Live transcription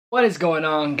What is going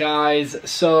on, guys?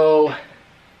 So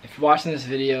if you're watching this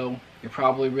video, you're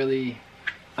probably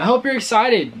I hope you're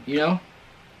excited, you know,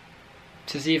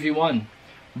 to see if you won.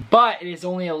 But it is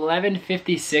only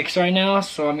 11:56 right now,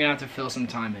 so I'm gonna have to fill some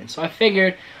time in. So I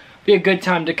figured it'd be a good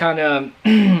time to kind of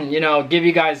you know, give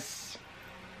you guys,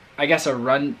 I guess, not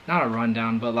a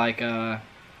rundown, but like an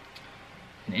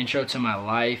intro to my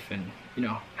life and, you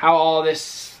know, how all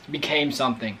this became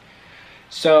something.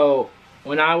 So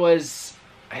when I was,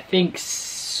 I think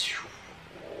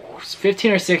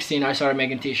 15 or 16, I started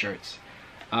making t-shirts.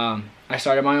 I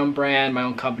started my own brand, my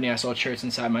own company. I sold shirts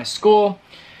inside my school,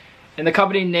 and the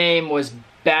company name was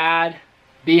Bad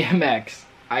BMX.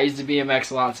 I used to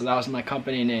BMX a lot, so that was my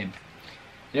company name.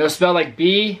 And it was spelled like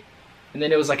B, and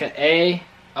then it was like an A,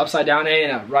 upside down A,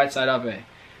 and a right side up A,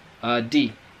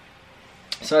 D.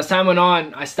 So as time went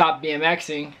on, I stopped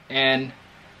BMXing and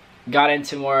got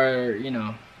into more, you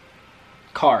know,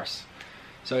 cars.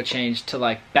 So it changed to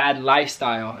like Bad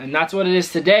Lifestyle, and that's what it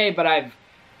is today. But I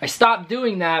stopped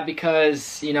doing that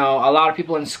because, you know, a lot of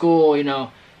people in school, you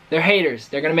know, they're haters.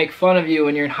 They're gonna make fun of you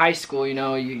when you're in high school. You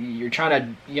know, you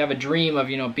have a dream of,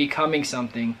 you know, becoming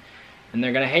something, and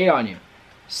they're gonna hate on you.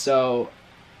 So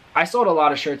I sold a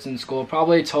lot of shirts in school,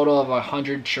 probably a total of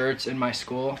 100 shirts in my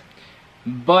school.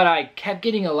 But I kept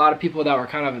getting a lot of people that were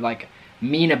kind of like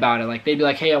mean about it. Like they'd be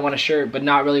like, hey, I want a shirt, but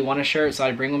not really want a shirt. So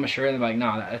I'd bring them a shirt and they're like,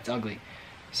 nah, that's ugly.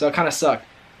 So it kind of sucked.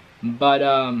 But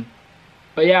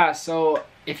yeah, so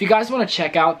if you guys want to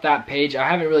check out that page, I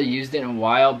haven't really used it in a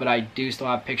while, but I do still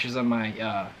have pictures of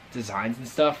my designs and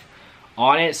stuff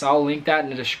on it. So I'll link that in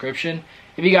the description.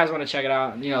 If you guys want to check it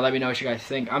out, you know, let me know what you guys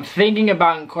think. I'm thinking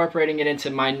about incorporating it into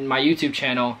my YouTube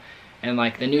channel and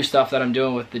like the new stuff that I'm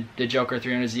doing with the Joker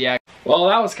 300ZX. Well,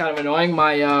 that was kind of annoying.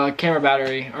 My camera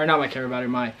battery, or not my camera battery,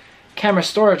 my camera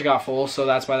storage got full, so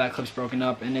that's why that clip's broken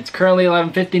up. And it's currently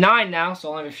 11:59 now,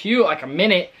 so I'll have like a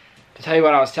minute to tell you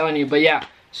what I was telling you. But yeah,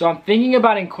 so I'm thinking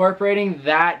about incorporating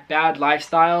that Bad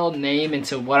Lifestyle name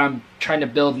into what I'm trying to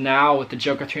build now with the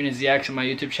Joker 300ZX on my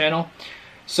YouTube channel.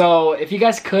 So if you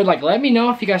guys could, like, let me know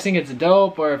if you guys think it's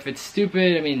dope or if it's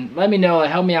stupid. I mean, let me know.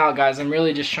 Like, help me out, guys. I'm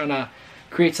really just trying to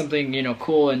create something, you know,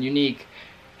 cool and unique.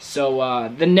 So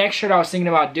the next shirt I was thinking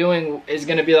about doing is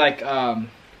gonna be like on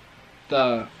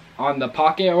the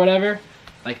pocket or whatever,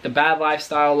 like the Bad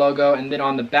Lifestyle logo, and then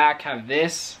on the back have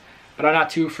this, but I'm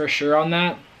not too for sure on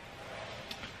that.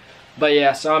 But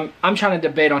yeah, so I'm trying to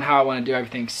debate on how I want to do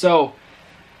everything. So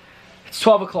it's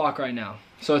 12 o'clock right now,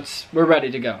 so we're ready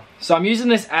to go. So I'm using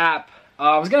this app.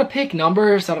 I was gonna pick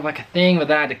numbers out of like a thing, but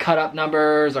then I had to cut up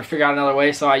numbers or figure out another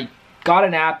way. So I got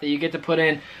an app that you get to put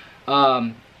in,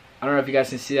 I don't know if you guys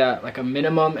can see that, like a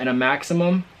minimum and a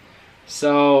maximum.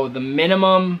 So the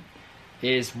minimum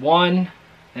is 1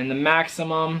 and the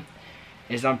maximum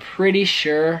is, I'm pretty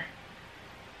sure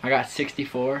I got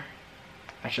 64.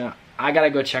 Actually, I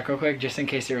gotta go check real quick just in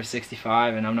case there was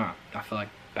 65 and I feel like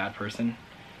a bad person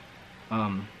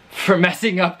for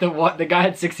messing up the guy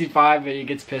had 65 and he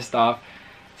gets pissed off.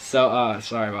 So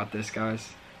sorry about this,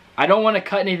 guys. I don't want to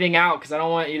cut anything out because I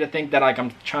don't want you to think that like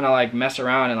I'm trying to like mess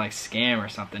around and like scam or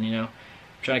something, you know. I'm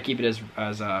trying to keep it as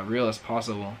real as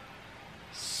possible.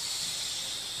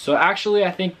 So actually,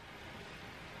 I think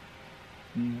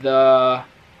I'm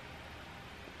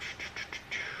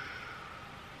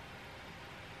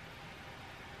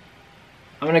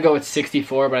gonna go with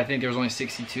 64, but I think there was only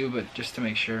 62, but just to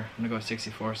make sure, I'm gonna go with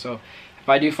 64. So if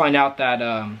I do find out that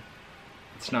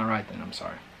it's not right, then I'm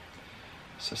sorry.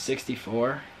 So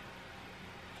 64.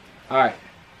 Alright,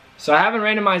 so I haven't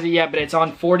randomized it yet, but it's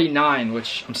on 49,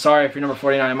 which I'm sorry if you're number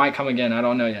 49, it might come again, I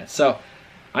don't know yet. So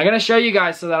I'm gonna show you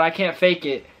guys so that I can't fake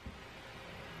it.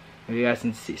 If you guys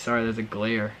can see, sorry, there's a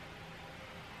glare.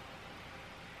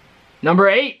 Number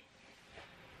 8.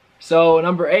 So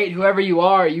number 8, whoever you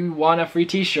are, you want a free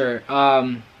t-shirt.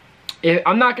 I'm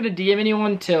not gonna DM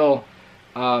anyone till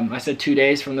I said 2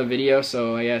 days from the video,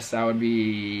 so I guess that would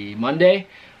be Monday.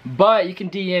 But you can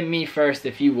DM me first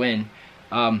if you win.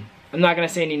 I'm not gonna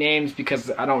say any names because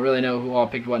I don't really know who all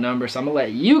picked what number, so I'm gonna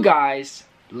let you guys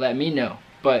let me know.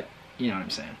 But you know what I'm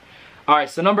saying. Alright,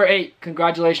 so number 8,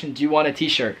 congratulations, you won a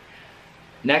t-shirt.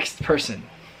 Next person.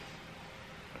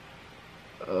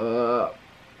 What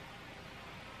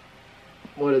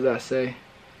does that say?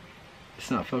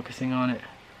 It's not focusing on it.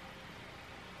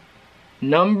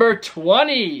 Number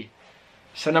 20.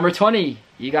 So number 20,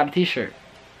 you got a t-shirt.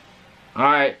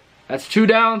 Alright, that's 2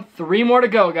 down, 3 more to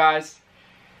go, guys.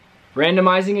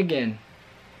 Randomizing again.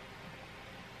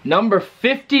 Number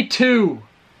 52.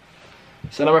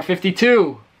 So number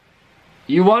 52,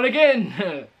 you won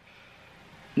again.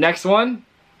 Next one.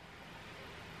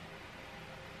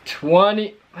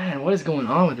 20. Man, what is going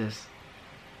on with this?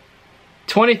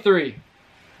 23.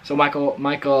 So Michael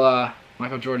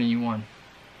Jordan, you won.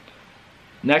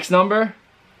 Next number,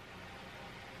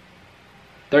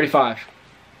 35.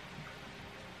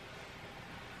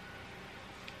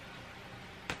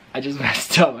 I just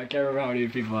messed up. I can't remember how many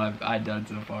people I've done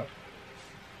so far.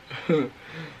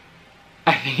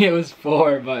 I think it was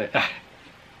 4, but God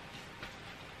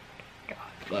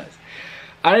bless.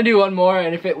 I'm gonna do one more,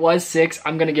 and if it was 6,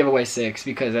 I'm gonna give away 6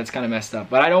 because that's kind of messed up.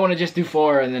 But I don't want to just do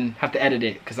 4 and then have to edit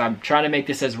it because I'm trying to make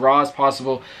this as raw as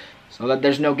possible so that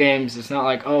there's no games. It's not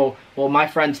like, oh, well, my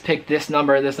friends picked this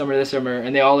number, this number, this number,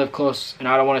 and they all live close, and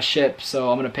I don't want to ship,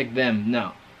 so I'm gonna pick them.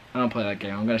 No. I don't play that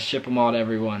game. I'm going to ship them all to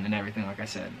everyone and everything, like I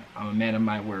said. I'm a man of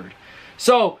my word.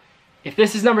 So, if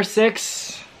this is number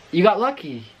 6, you got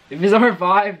lucky. If it's number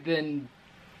 5, then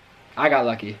I got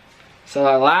lucky. So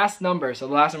the last number was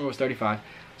 35.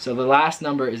 So the last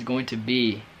number is going to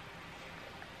be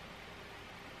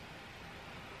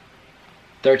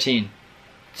 13.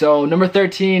 So number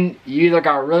 13, you either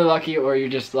got really lucky or you're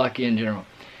just lucky in general.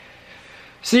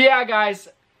 So yeah, guys.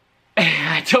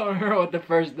 I don't remember what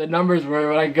the numbers were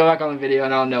when I go back on the video,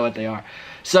 and I don't know what they are.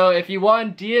 So if you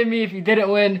won, DM me. If you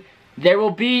didn't win, there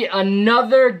will be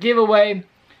another giveaway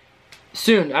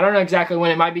soon. I don't know exactly when.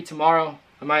 It might be tomorrow.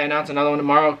 I might announce another one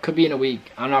tomorrow. Could be in a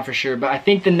week. I'm not for sure. But I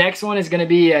think the next one is going to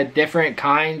be a different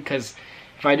kind, because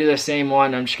if I do the same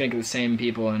one, I'm just going to get the same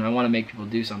people, and I want to make people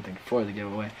do something for the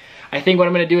giveaway. I think what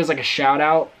I'm going to do is like a shout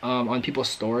out on people's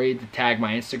story to tag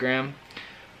my Instagram.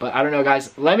 But I don't know,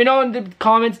 guys. Let me know in the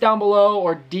comments down below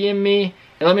or DM me.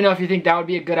 And let me know if you think that would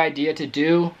be a good idea to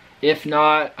do. If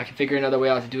not, I can figure another way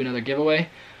out to do another giveaway.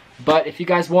 But if you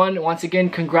guys won, once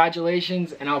again,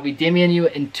 congratulations. And I'll be DMing you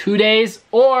in 2 days.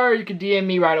 Or you can DM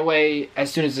me right away as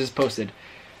soon as this is posted.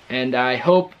 And I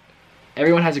hope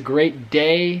everyone has a great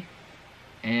day.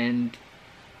 And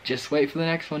just wait for the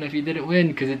next one if you didn't win.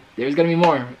 Because there's going to be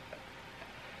more.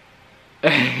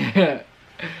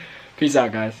 Peace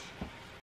out, guys.